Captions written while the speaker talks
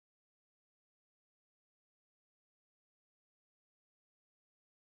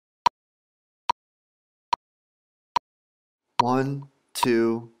1,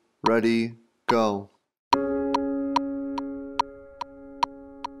 2, ready, go.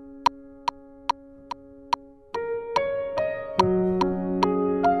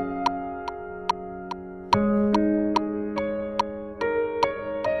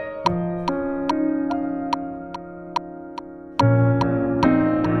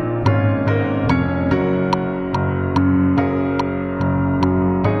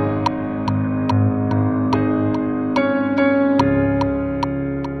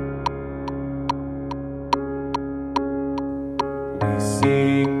 We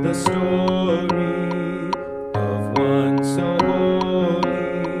sing the story of one so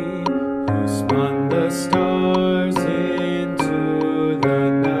holy, who spun the stars into the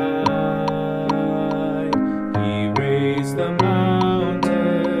night. He raised the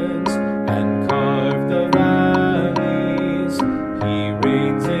mountains and carved the valleys. He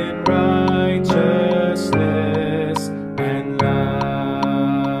reigns in righteousness and light.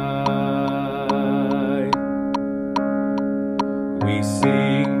 We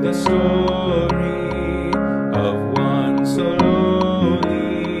sing the story of one so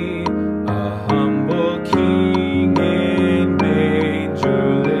lowly, a humble king in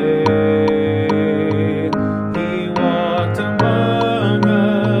manger lay. He walked among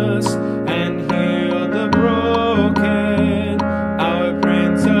us and healed the broken, our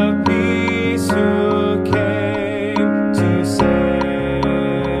Prince of Peace who came to save.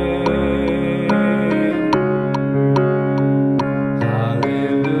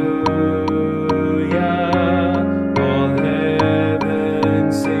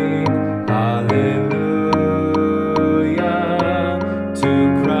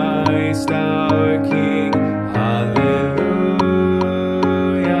 Our King, hallelujah,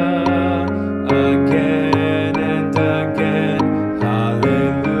 again and again,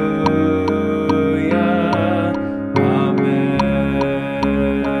 hallelujah, amen.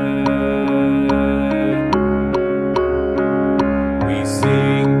 We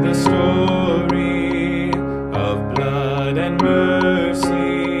sing the story of blood and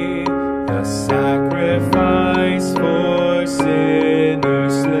mercy, the sacrifice for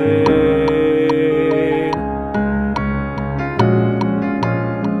sinners slain.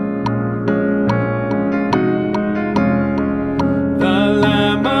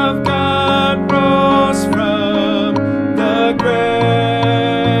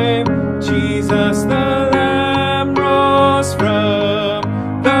 Jesus the Lamb rose from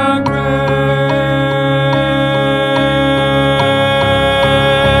the grave.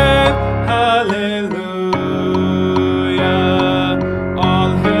 Hallelujah,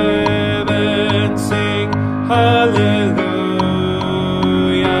 all heaven sing hallelujah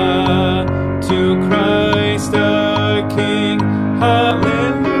to Christ.